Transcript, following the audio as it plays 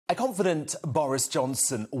A confident Boris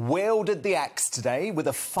Johnson wielded the axe today with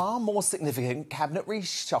a far more significant cabinet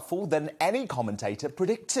reshuffle than any commentator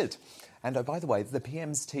predicted. And oh, by the way, the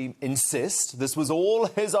PM's team insist this was all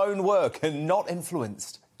his own work and not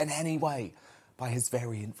influenced in any way by his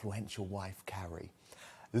very influential wife, Carrie.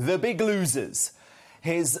 The big losers.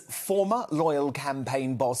 His former loyal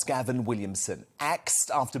campaign boss, Gavin Williamson,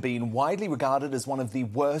 axed after being widely regarded as one of the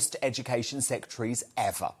worst education secretaries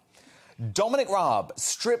ever. Dominic Raab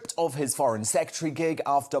stripped of his foreign secretary gig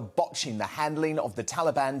after botching the handling of the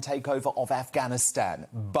Taliban takeover of Afghanistan.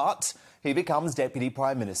 But he becomes Deputy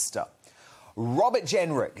Prime Minister. Robert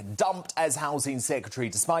Jenrick dumped as Housing Secretary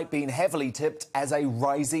despite being heavily tipped as a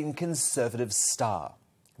rising Conservative star.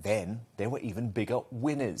 Then there were even bigger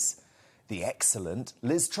winners. The excellent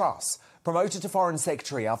Liz Truss, promoted to Foreign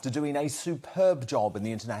Secretary after doing a superb job in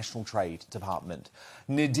the International Trade Department.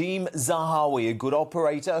 Nadeem Zahawi, a good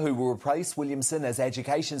operator who will replace Williamson as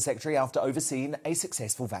Education Secretary after overseeing a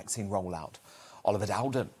successful vaccine rollout. Oliver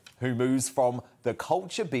Dowden, who moves from the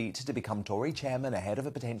culture beat to become Tory chairman ahead of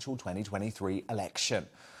a potential 2023 election.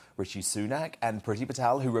 Rishi Sunak and Priti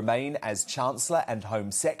Patel, who remain as Chancellor and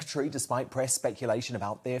Home Secretary despite press speculation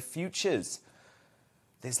about their futures.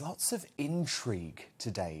 There's lots of intrigue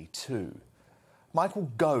today, too.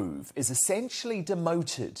 Michael Gove is essentially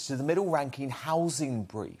demoted to the middle-ranking housing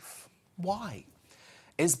brief. Why?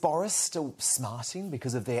 Is Boris still smarting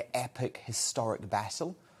because of their epic historic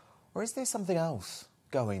battle? Or is there something else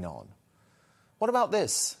going on? What about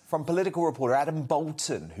this from political reporter Adam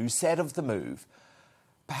Bolton, who said of the move,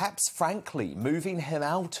 perhaps, frankly, moving him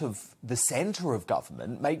out of the centre of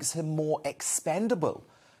government makes him more expendable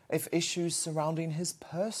if issues surrounding his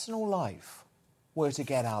personal life were to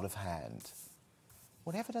get out of hand.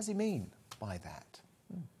 Whatever does he mean by that?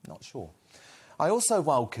 Not sure. I also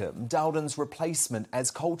welcome Dowden's replacement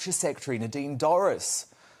as Culture Secretary, Nadine Dorries.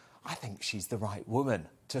 I think she's the right woman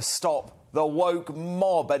to stop the woke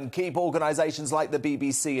mob and keep organisations like the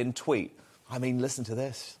BBC in tweet. I mean, listen to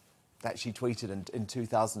this, that she tweeted in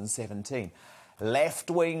 2017.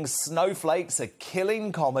 Left-wing snowflakes are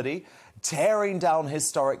killing comedy, tearing down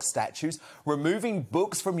historic statues, removing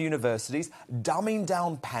books from universities, dumbing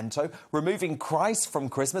down panto, removing Christ from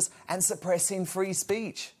Christmas and suppressing free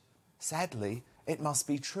speech. Sadly, it must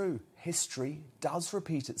be true. History does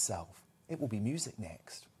repeat itself. It will be music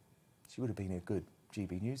next. She would have been a good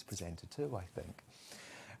GBNews presenter too, I think.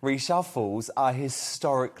 Reshuffles are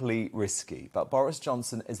historically risky, but Boris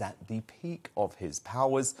Johnson is at the peak of his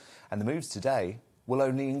powers, and the moves today will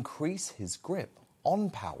only increase his grip on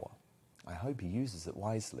power. I hope he uses it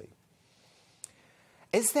wisely.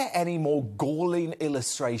 Is there any more galling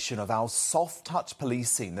illustration of our soft-touch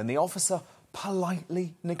policing than the officer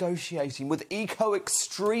politely negotiating with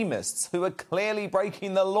eco-extremists who are clearly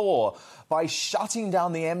breaking the law by shutting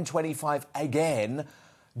down the M25 again,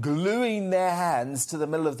 gluing their hands to the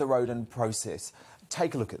middle of the road in process?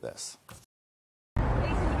 Take a look at this.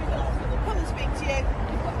 These individuals will come and speak to you.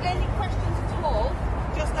 If you've got any questions at all,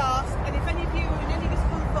 just ask. And if any of you are in any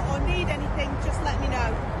discomfort or need anything, just let me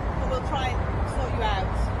know. And we'll try and sort you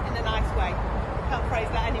out in a nice way. Can't phrase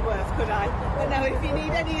that any worse, could I? But no, if you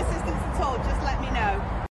need any assistance at all, just let me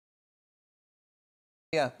know.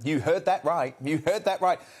 Yeah, you heard that right. You heard that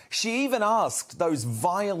right. She even asked those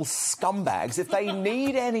vile scumbags if they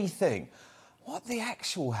need anything. What the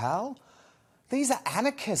actual hell? These are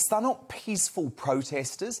anarchists. They're not peaceful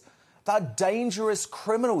protesters. They're dangerous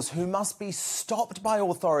criminals who must be stopped by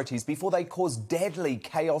authorities before they cause deadly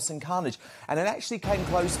chaos and carnage. And it actually came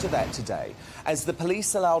close to that today, as the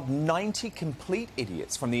police allowed 90 complete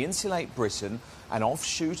idiots from the Insulate Britain, an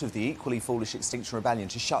offshoot of the equally foolish Extinction Rebellion,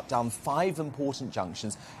 to shut down 5 important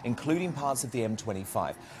junctions, including parts of the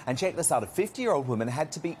M25. And check this out, a 50-year-old woman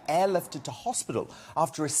had to be airlifted to hospital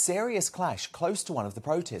after a serious clash close to one of the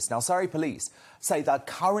protests. Now, Surrey police say they're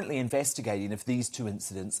currently investigating if these 2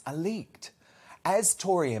 incidents are leaked. As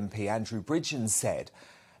Tory MP Andrew Bridgen said,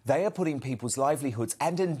 they are putting people's livelihoods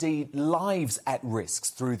and indeed lives at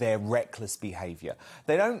risk through their reckless behaviour.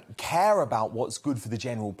 They don't care about what's good for the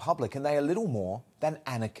general public, and they are little more than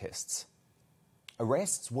anarchists.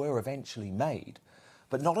 Arrests were eventually made,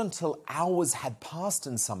 but not until hours had passed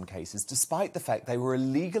in some cases, despite the fact they were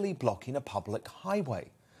illegally blocking a public highway.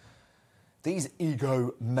 These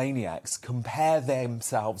egomaniacs compare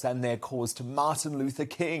themselves and their cause to Martin Luther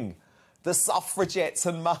King, the suffragettes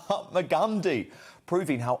and Mahatma Gandhi,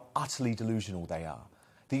 proving how utterly delusional they are.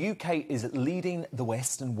 The UK is leading the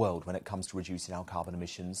Western world when it comes to reducing our carbon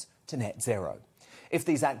emissions to net zero. If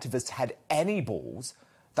these activists had any balls,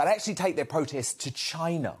 they'd actually take their protests to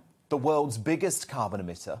China, the world's biggest carbon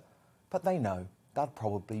emitter, but they know they'd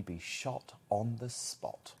probably be shot on the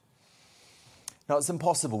spot. Now, it's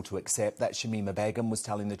impossible to accept that Shamima Begum was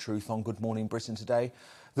telling the truth on Good Morning Britain today.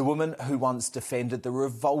 The woman who once defended the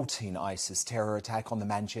revolting ISIS terror attack on the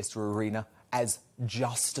Manchester Arena as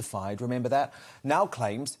justified, remember that, now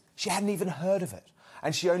claims she hadn't even heard of it.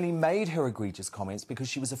 And she only made her egregious comments because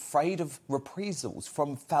she was afraid of reprisals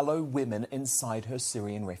from fellow women inside her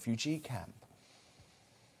Syrian refugee camp.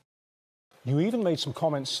 You even made some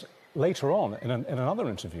comments later on in another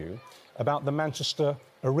interview about the Manchester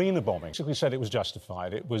Arena bombing. Basically said it was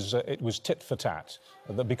justified. It was tit for tat.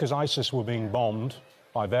 That because ISIS were being bombed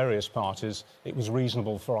by various parties, it was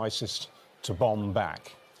reasonable for ISIS to bomb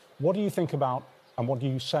back. What do you think about, and what do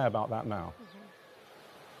you say about that now?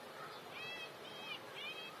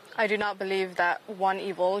 I do not believe that one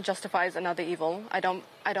evil justifies another evil. I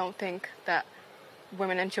don't think that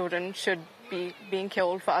women and children should be being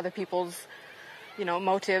killed for other people's,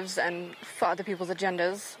 motives and for other people's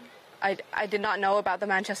agendas. I did not know about the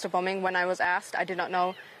Manchester bombing when I was asked. I did not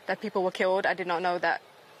know that people were killed. I did not know that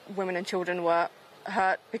women and children were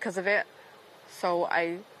hurt because of it. So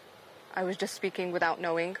I was just speaking without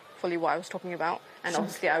knowing fully what I was talking about. And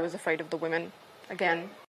obviously I was afraid of the women again.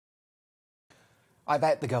 I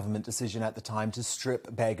bet the government decision at the time to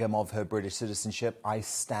strip Begum of her British citizenship, I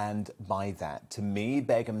stand by that. To me,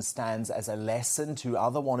 Begum stands as a lesson to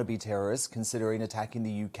other wannabe terrorists considering attacking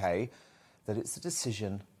the UK that it's a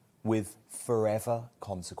decision with forever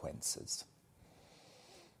consequences.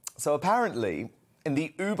 So apparently, in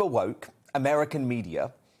the uber-woke American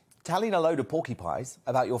media, telling a load of porcupines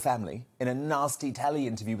about your family in a nasty telly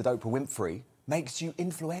interview with Oprah Winfrey makes you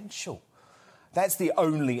influential. That's the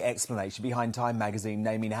only explanation behind Time magazine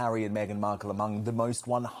naming Harry and Meghan Markle among the most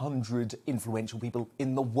 100 influential people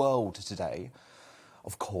in the world today.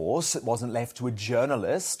 Of course, it wasn't left to a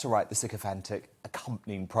journalist to write the sycophantic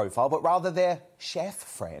accompanying profile, but rather their chef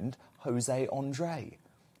friend, Jose Andre.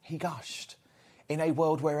 He gushed. In a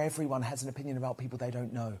world where everyone has an opinion about people they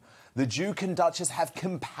don't know, the Duke and Duchess have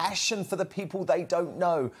compassion for the people they don't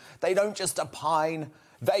know. They don't just opine,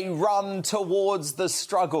 they run towards the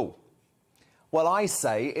struggle. Well, I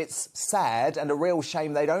say it's sad and a real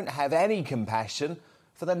shame they don't have any compassion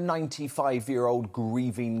for the 95-year-old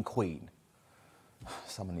grieving Queen.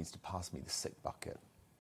 Someone needs to pass me the sick bucket.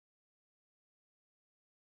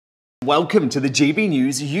 Welcome to the GB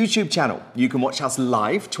News YouTube channel. You can watch us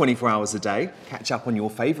live 24 hours a day, catch up on your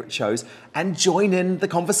favourite shows and join in the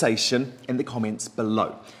conversation in the comments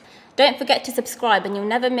below. Don't forget to subscribe and you'll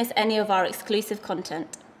never miss any of our exclusive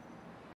content.